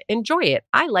for it. Enjoy it.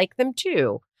 I like them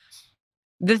too.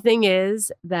 The thing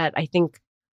is that I think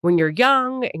when you're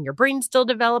young and your brain's still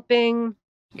developing,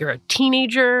 you're a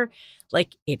teenager,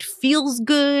 like it feels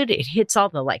good. It hits all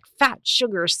the like fat,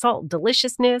 sugar, salt,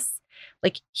 deliciousness.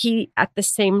 like he, at the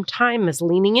same time as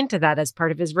leaning into that as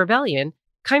part of his rebellion,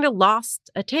 kind of lost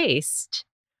a taste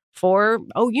for,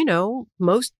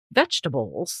 most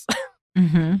vegetables.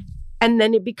 Mm-hmm. And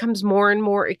then it becomes more and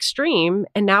more extreme.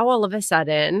 And now all of a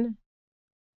sudden,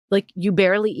 like you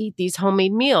barely eat these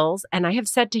homemade meals. And I have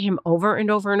said to him over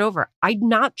and over and over, I'm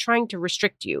not trying to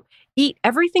restrict you. Eat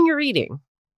everything you're eating.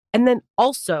 And then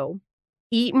also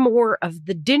eat more of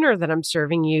the dinner that I'm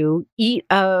serving you. Eat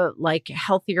a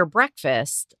healthier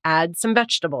breakfast. Add some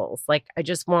vegetables. Like I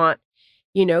just want,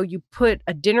 you put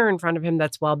a dinner in front of him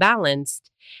that's well balanced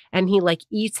and he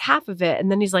eats half of it. And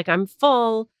then he's like, I'm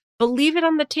full, but leave it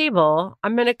on the table.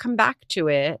 I'm going to come back to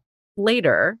it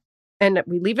later. And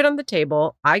we leave it on the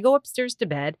table. I go upstairs to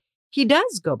bed. He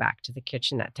does go back to the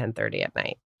kitchen at 10:30 at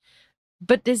night.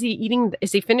 But is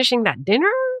he finishing that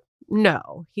dinner?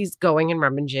 No, he's going and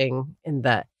rummaging in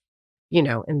the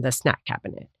snack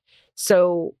cabinet.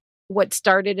 So what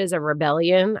started as a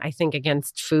rebellion, I think,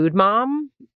 against Food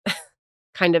Mom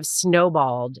kind of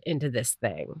snowballed into this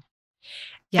thing.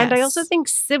 Yes. And I also think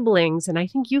siblings, and I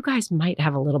think you guys might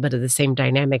have a little bit of the same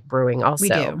dynamic brewing also. We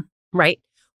do. Right?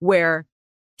 Where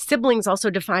siblings also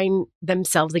define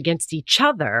themselves against each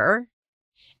other.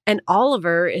 And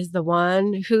Oliver is the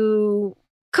one who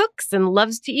cooks and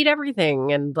loves to eat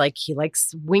everything. And he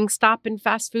likes Wingstop and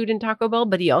fast food and Taco Bell,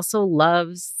 but he also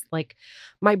loves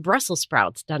my Brussels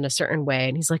sprouts done a certain way.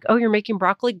 And he's like, oh, you're making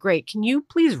broccoli? Great. Can you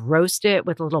please roast it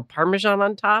with a little Parmesan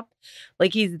on top?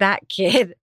 He's that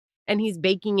kid and he's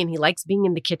baking and he likes being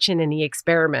in the kitchen and he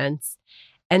experiments.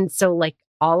 And so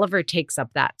Oliver takes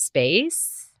up that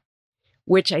space,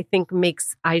 which I think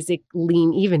makes Isaac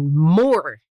lean even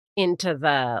more into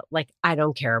the, I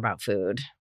don't care about food.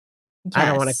 Yes. I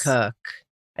don't want to cook.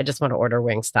 I just want to order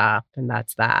Wingstop, and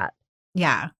that's that.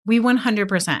 Yeah, we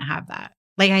 100% have that.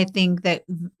 I think that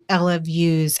Ella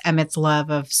views Emmett's love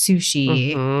of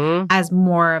sushi as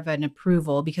more of an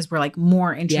approval because we're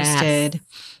more interested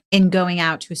in going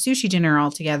out to a sushi dinner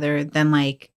all together than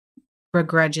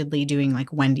begrudgingly doing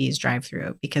Wendy's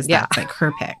drive-thru because that's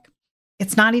her pick.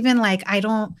 It's not even it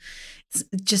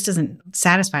just isn't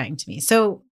satisfying to me.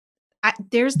 So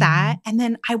there's that. And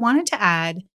then I wanted to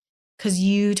add, because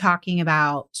you talking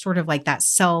about sort of that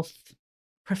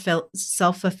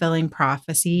self-fulfilling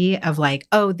prophecy of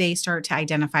they start to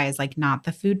identify as not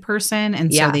the food person.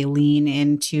 And so they lean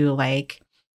into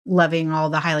loving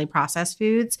all the highly processed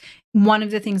foods. One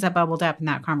of the things that bubbled up in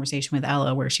that conversation with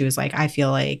Ella, where she was like, I feel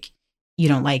like you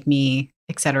don't like me,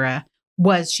 etc.,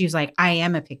 was she was like, I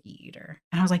am a picky eater.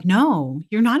 And I was like, no,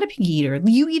 you're not a picky eater.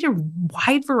 You eat a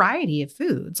wide variety of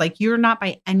foods. You're not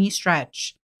by any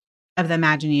stretch of the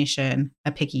imagination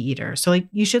a picky eater. So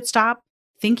you should stop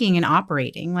thinking and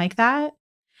operating like that.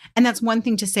 And that's one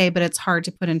thing to say, but it's hard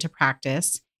to put into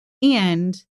practice.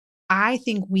 And I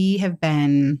think we have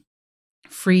been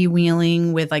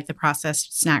freewheeling with the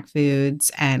processed snack foods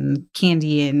and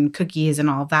candy and cookies and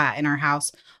all of that in our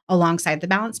house alongside the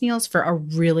balanced meals for a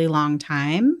really long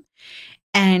time.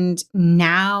 And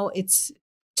now it's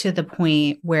to the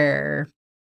point where,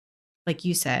 like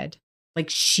you said,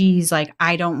 she's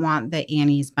I don't want the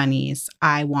Annie's bunnies.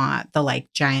 I want the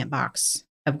giant box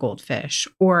of goldfish.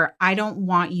 Or I don't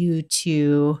want you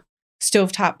to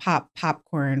stovetop pop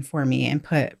popcorn for me and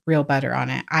put real butter on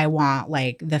it. I want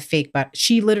the fake butter.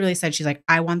 She literally said, she's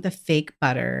I want the fake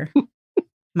butter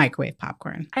microwave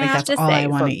popcorn. That's all I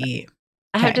want to eat.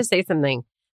 I have to say something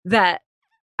that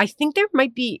I think there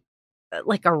might be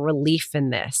a relief in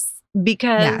this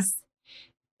because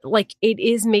it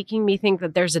is making me think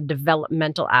that there's a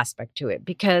developmental aspect to it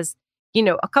because,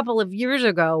 a couple of years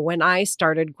ago when I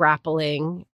started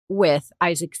grappling with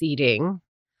Isaac's eating,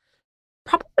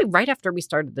 probably right after we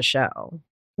started the show,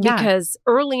 because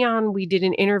early on we did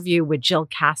an interview with Jill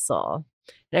Castle.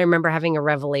 And I remember having a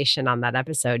revelation on that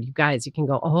episode. You guys, you can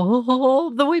go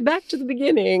all the way back to the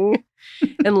beginning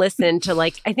and listen to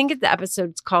I think the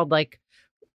episode's called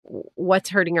What's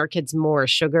Hurting Our Kids More,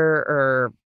 Sugar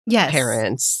or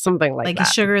Parents, something like that.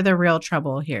 Is sugar the real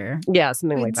trouble here? Yeah,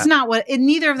 something like that. It's not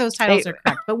neither of those titles are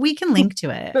correct, but we can link to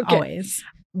it always.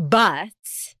 But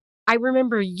I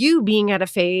remember you being at a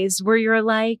phase where you're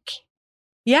we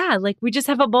just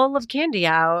have a bowl of candy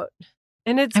out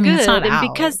and it's good. It's not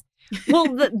out. Because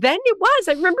then it was.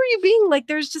 I remember you being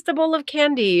there's just a bowl of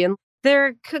candy and there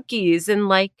are cookies and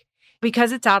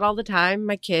because it's out all the time,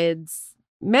 my kids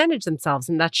manage themselves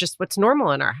and that's just what's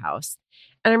normal in our house.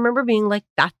 And I remember being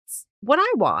that's what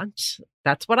I want.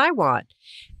 That's what I want.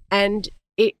 And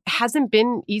it hasn't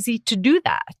been easy to do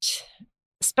that,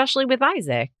 especially with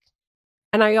Isaac.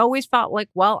 And I always thought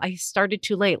I started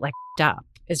too late, up.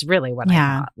 is really what I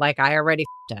thought. Like, I already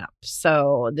f***ed up.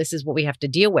 So this is what we have to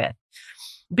deal with.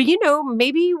 But,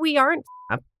 maybe we aren't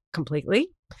up completely.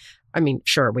 I mean,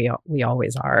 sure, we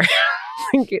always are.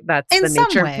 That's in the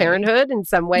nature of parenthood. In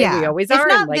some way, we always are.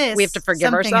 And like, we have to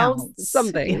forgive ourselves.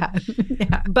 Something.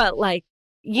 Yeah. But like,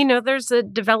 there's a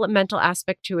developmental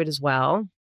aspect to it as well.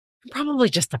 Probably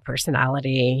just a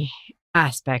personality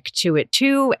aspect to it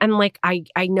too. And like,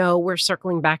 I know we're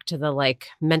circling back to the like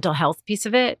mental health piece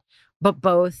of it, but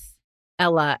both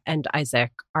Ella and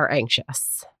Isaac are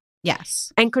anxious.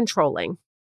 Yes. And controlling.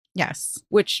 Yes.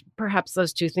 Which perhaps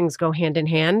those two things go hand in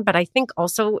hand. But I think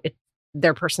also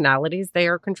their personalities, they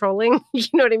are controlling. You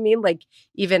know what I mean? Like,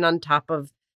 even on top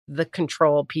of the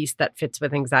control piece that fits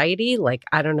with anxiety, like,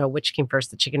 I don't know which came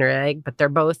first, the chicken or egg, but they're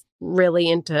both really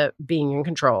into being in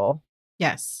control.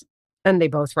 Yes. And they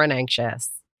both run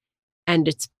anxious. And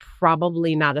it's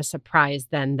probably not a surprise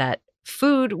then that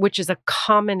food, which is a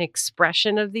common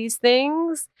expression of these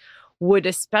things, would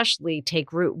especially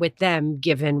take root with them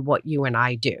given what you and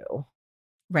I do.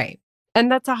 Right.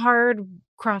 And that's a hard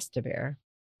cross to bear.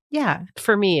 Yeah.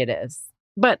 For me, it is.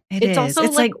 But it's also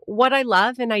like what I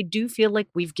love. And I do feel like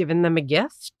we've given them a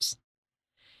gift.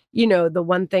 The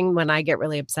one thing when I get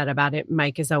really upset about it,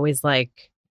 Mike is always like,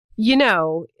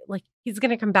 like he's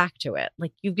going to come back to it.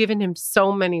 Like, you've given him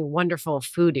so many wonderful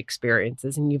food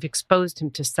experiences and you've exposed him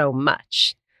to so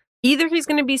much. Either he's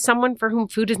going to be someone for whom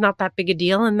food is not that big a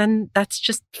deal, and then that's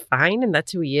just fine, and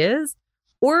that's who he is,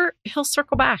 or he'll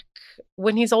circle back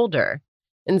when he's older.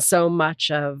 And so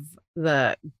much of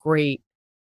the great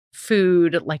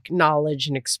food, like knowledge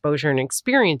and exposure and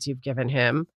experience you've given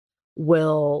him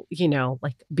will,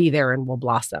 like be there and will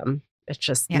blossom. It's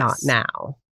just not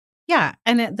now. Yeah.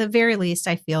 And at the very least,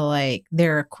 I feel like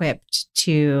they're equipped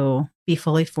to be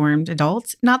fully formed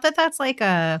adults. Not that that's like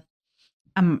a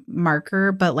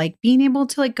marker, but like being able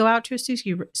to like go out to a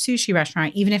sushi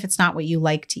restaurant, even if it's not what you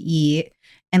like to eat,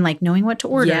 and like knowing what to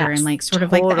order and like sort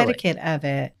of like the etiquette of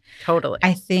it. Totally.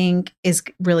 I think is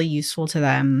really useful to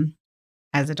them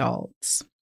as adults.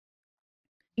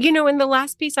 And the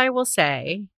last piece I will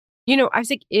say,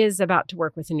 Isaac is about to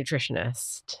work with a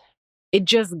nutritionist. It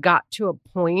just got to a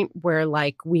point where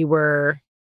like we were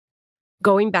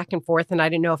going back and forth and I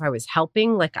didn't know if I was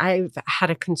helping. Like, I've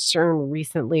had a concern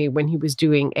recently when he was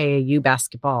doing AAU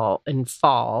basketball in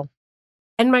fall.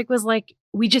 And Mike was like,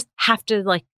 we just have to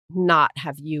like not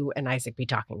have you and Isaac be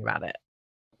talking about it.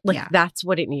 Like, that's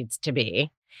what it needs to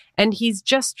be. And he's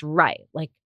just right.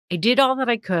 Like, I did all that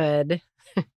I could.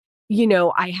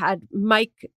 I had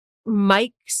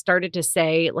Mike started to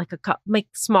say like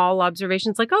small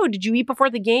observations like, oh, did you eat before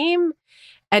the game?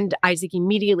 And Isaac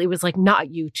immediately was like, not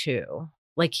you too.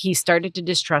 Like, he started to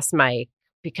distrust Mike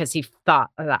because he thought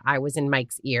that I was in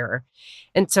Mike's ear.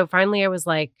 And so finally I was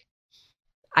like,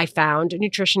 I found a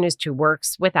nutritionist who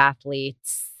works with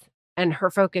athletes and her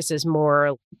focus is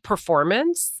more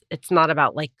performance. It's not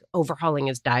about like overhauling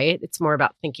his diet. It's more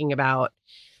about thinking about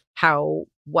how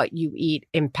what you eat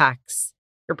impacts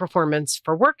your performance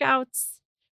for workouts,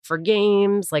 for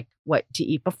games, like what to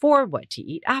eat before, what to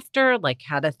eat after, like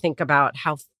how to think about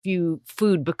how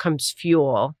food becomes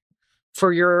fuel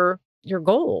for your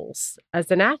goals as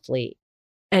an athlete.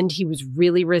 And he was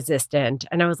really resistant.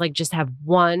 And I was like, just have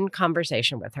one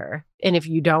conversation with her. And if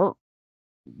you don't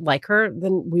like her,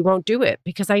 then we won't do it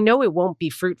because I know it won't be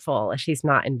fruitful if she's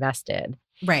not invested.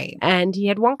 Right. And he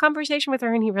had one conversation with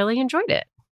her and he really enjoyed it.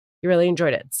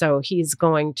 So he's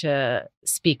going to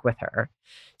speak with her.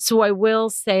 So I will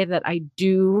say that I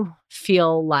do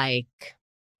feel like,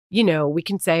 we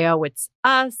can say, oh, it's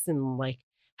us and like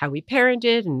how we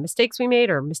parented and mistakes we made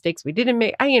or mistakes we didn't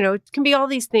make. It can be all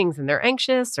these things and they're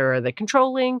anxious or they're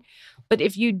controlling. But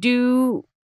if you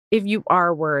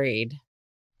are worried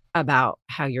about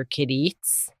how your kid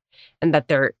eats and that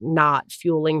they're not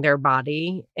fueling their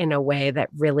body in a way that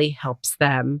really helps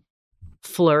them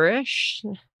flourish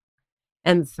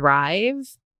and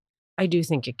thrive, I do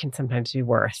think it can sometimes be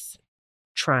worth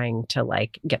trying to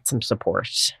like get some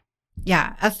support.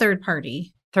 Yeah, a third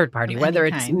party, whether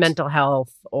it's mental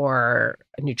health or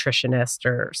a nutritionist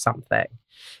or something.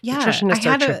 Yeah,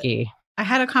 nutritionists are tricky. I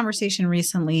had a conversation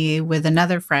recently with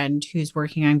another friend who's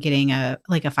working on getting a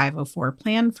 504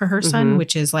 plan for her son,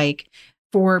 which is like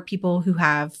for people who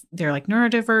they're like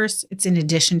neurodiverse. It's in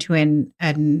addition to an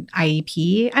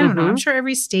IEP. I don't know. I'm sure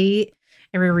every state,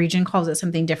 every region calls it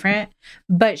something different.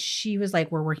 But she was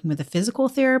like, we're working with a physical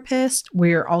therapist.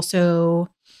 We're also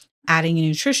adding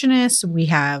a nutritionist. We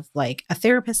have like a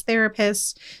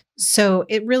therapist. So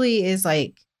it really is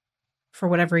like, for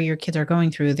whatever your kids are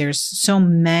going through, there's so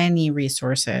many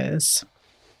resources.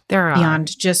 There are.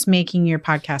 Beyond just making your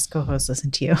podcast co-host listen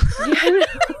to you.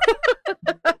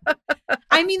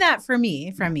 I mean that from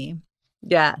me.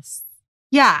 Yes.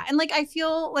 Yeah. And like, I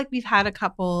feel like we've had a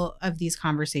couple of these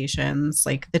conversations,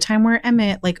 like the time where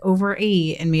Emmett like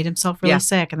overate and made himself really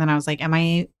sick. And then I was like, am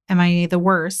I the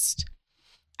worst?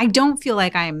 I don't feel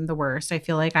like I'm the worst. I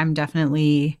feel like I'm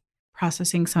definitely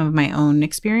processing some of my own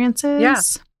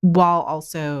experiences while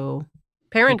also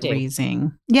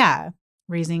parenting, like,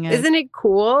 raising it. Isn't it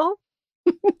cool?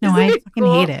 No, I fucking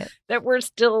hate it. That we're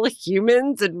still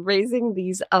humans and raising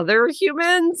these other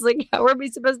humans. Like, how are we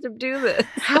supposed to do this?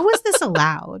 How is this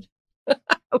allowed?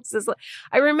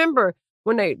 I remember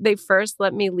when they first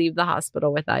let me leave the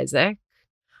hospital with Isaac.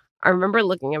 I remember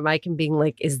looking at Mike and being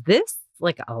like, is this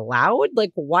like allowed?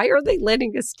 Like, why are they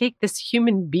letting us take this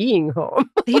human being home?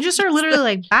 They just are literally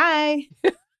like, bye.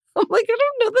 I'm like, I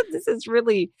don't know that this is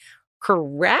really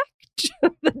correct,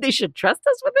 that they should trust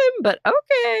us with him, but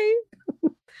okay.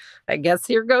 I guess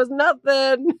here goes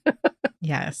nothing.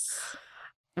 Yes.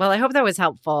 Well, I hope that was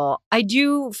helpful. I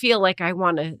do feel like I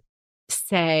want to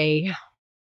say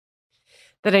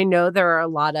that I know there are a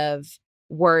lot of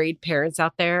worried parents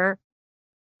out there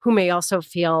who may also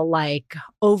feel like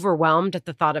overwhelmed at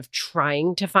the thought of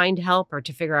trying to find help or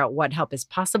to figure out what help is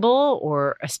possible,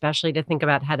 or especially to think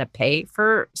about how to pay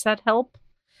for said help.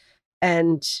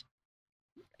 And,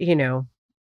 you know,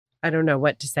 I don't know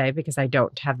what to say because I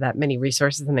don't have that many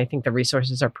resources. And I think the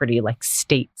resources are pretty like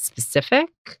state specific.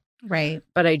 Right.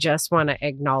 But I just want to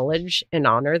acknowledge and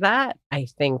honor that. I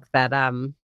think that, I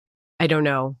don't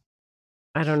know.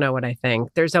 I don't know what I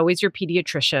think. There's always your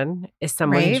pediatrician is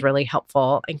someone who's really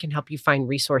helpful and can help you find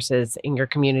resources in your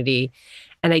community.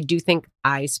 And I do think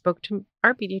I spoke to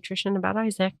our pediatrician about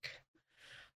Isaac.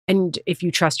 And if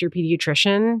you trust your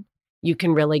pediatrician, you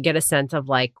can really get a sense of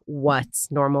like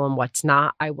what's normal and what's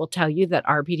not. I will tell you that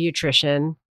our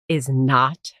pediatrician is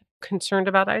not concerned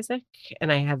about Isaac.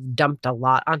 And I have dumped a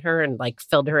lot on her and like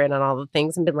filled her in on all the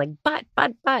things and been like, but.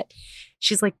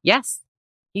 She's like, yes,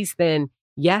 he's thin.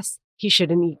 Yes, he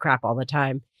shouldn't eat crap all the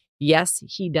time. Yes,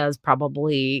 he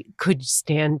could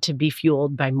stand to be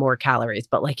fueled by more calories,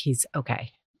 but like he's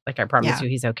okay. Like I promise you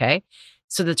he's okay.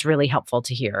 So that's really helpful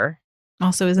to hear.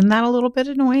 Also, isn't that a little bit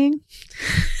annoying?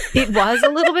 It was a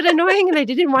little bit annoying, and I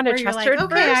didn't want to trust her.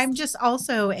 Okay, first. I'm just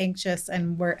also anxious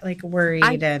and worried.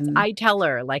 I tell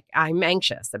her like I'm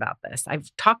anxious about this.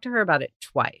 I've talked to her about it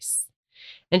twice,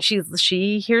 and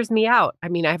she hears me out. I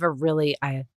mean, I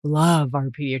love our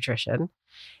pediatrician,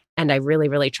 and I really,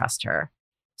 really trust her.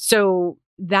 So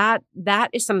that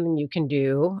is something you can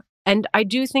do, and I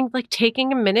do think like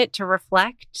taking a minute to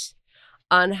reflect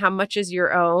on how much is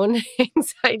your own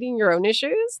anxiety and your own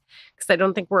issues, because I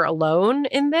don't think we're alone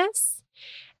in this.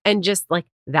 And just like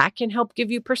that can help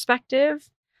give you perspective.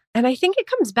 And I think it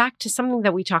comes back to something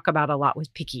that we talk about a lot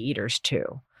with picky eaters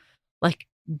too. Like,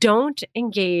 don't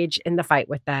engage in the fight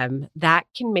with them. That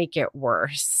can make it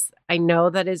worse. I know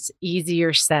that is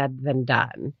easier said than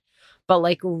done. But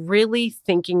like really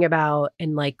thinking about,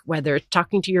 and like whether it's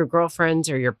talking to your girlfriends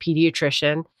or your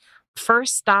pediatrician,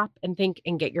 first stop and think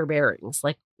and get your bearings.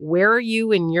 Like, where are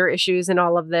you in your issues in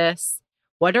all of this?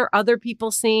 What are other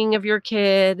people seeing of your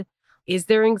kid? Is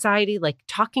there anxiety? Like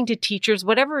talking to teachers,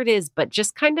 whatever it is, but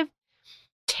just kind of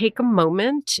take a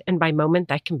moment. And by moment,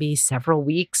 that can be several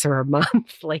weeks or a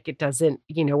month. Like it doesn't,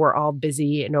 we're all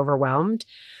busy and overwhelmed,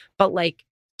 but like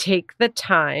take the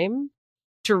time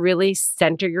to really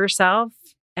center yourself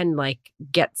and like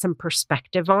get some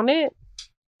perspective on it.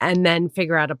 And then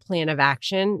figure out a plan of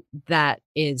action that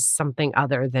is something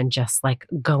other than just like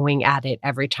going at it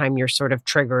every time you're sort of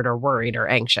triggered or worried or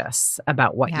anxious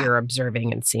about what you're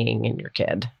observing and seeing in your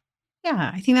kid. Yeah,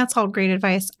 I think that's all great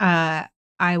advice. I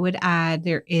would add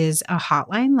there is a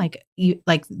hotline,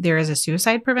 there is a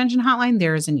suicide prevention hotline.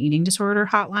 There is an eating disorder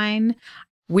hotline.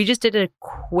 We just did a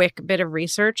quick bit of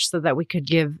research so that we could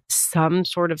give some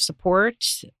sort of support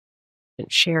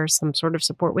and share some sort of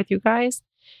support with you guys.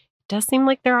 Does seem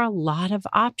like there are a lot of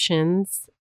options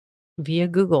via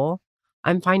Google.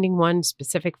 I'm finding one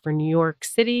specific for New York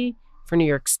City, for New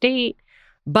York State,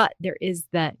 but there is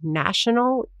the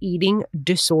National Eating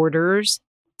Disorders,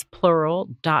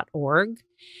 plural.org.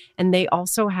 And they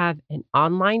also have an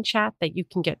online chat that you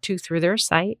can get to through their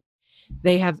site.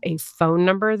 They have a phone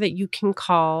number that you can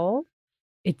call.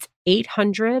 It's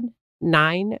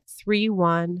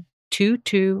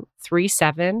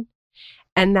 800-931-2237.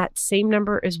 And that same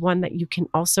number is one that you can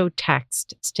also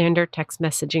text. Standard text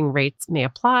messaging rates may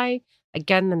apply.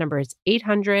 Again, the number is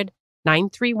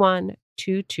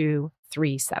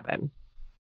 800-931-2237.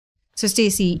 So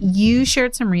Stacey, you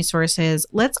shared some resources.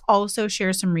 Let's also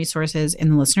share some resources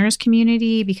in the listeners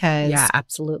community because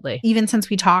absolutely. Even since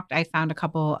we talked, I found a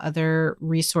couple other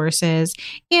resources.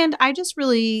 And I just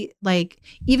really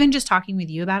even just talking with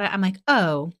you about it, I'm like,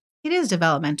 oh, it is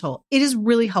developmental. It is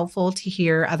really helpful to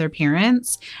hear other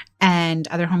parents and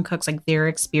other home cooks, their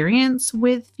experience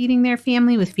with feeding their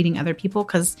family, with feeding other people,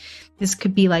 because this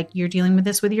could be you're dealing with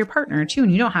this with your partner too,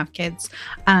 and you don't have kids.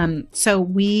 So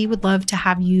we would love to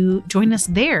have you join us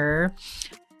there.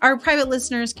 Our private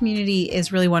listeners community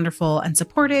is really wonderful and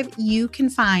supportive. You can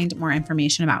find more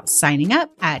information about signing up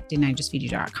at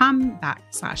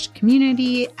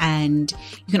didn'tijustfeedyou.com/community. And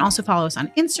you can also follow us on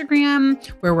Instagram,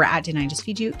 where we're at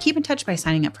didn'tijustfeedyou. Keep in touch by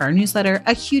signing up for our newsletter.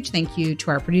 A huge thank you to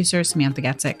our producer, Samantha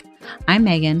Getzik. I'm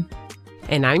Megan.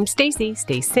 And I'm Stacey.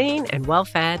 Stay sane and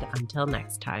well-fed until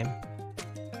next time.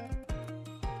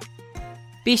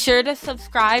 Be sure to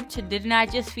subscribe to Didn't I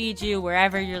Just Feed You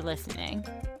wherever you're listening.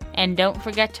 And don't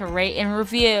forget to rate and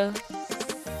review.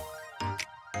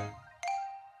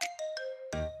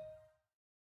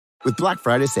 With Black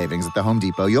Friday savings at the Home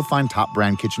Depot, you'll find top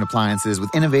brand kitchen appliances with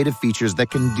innovative features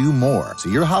that can do more, so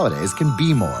your holidays can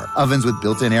be more. Ovens with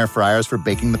built-in air fryers for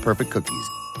baking the perfect cookies.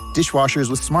 Dishwashers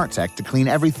with smart tech to clean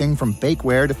everything from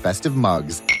bakeware to festive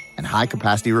mugs. And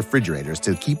high-capacity refrigerators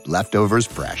to keep leftovers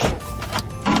fresh.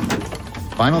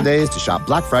 Final days to shop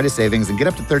Black Friday savings and get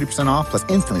up to 30% off, plus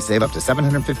instantly save up to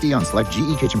 $750 on select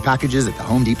GE kitchen packages at the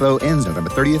Home Depot. Ends November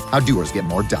 30th. How doers get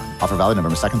more done. Offer valid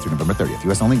November 2nd through November 30th.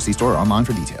 U.S. only. See store or online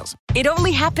for details. It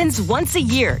only happens once a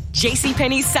year.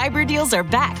 JCPenney's cyber deals are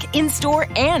back in store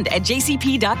and at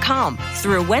jcp.com.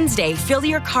 Through Wednesday, fill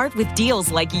your cart with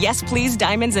deals like Yes Please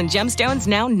diamonds and gemstones,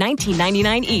 now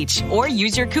 $19.99 each. Or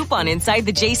use your coupon inside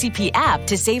the JCP app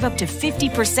to save up to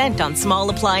 50% on small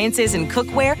appliances and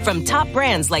cookware from top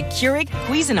brands like Keurig,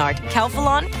 Cuisinart,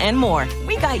 Calphalon, and more.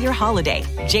 We got your holiday.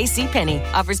 JCPenney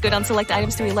offers good on select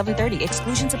items through 11/30.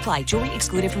 Exclusions apply. Jewelry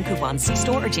excluded from coupons. See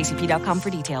store or jcp.com for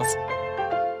details.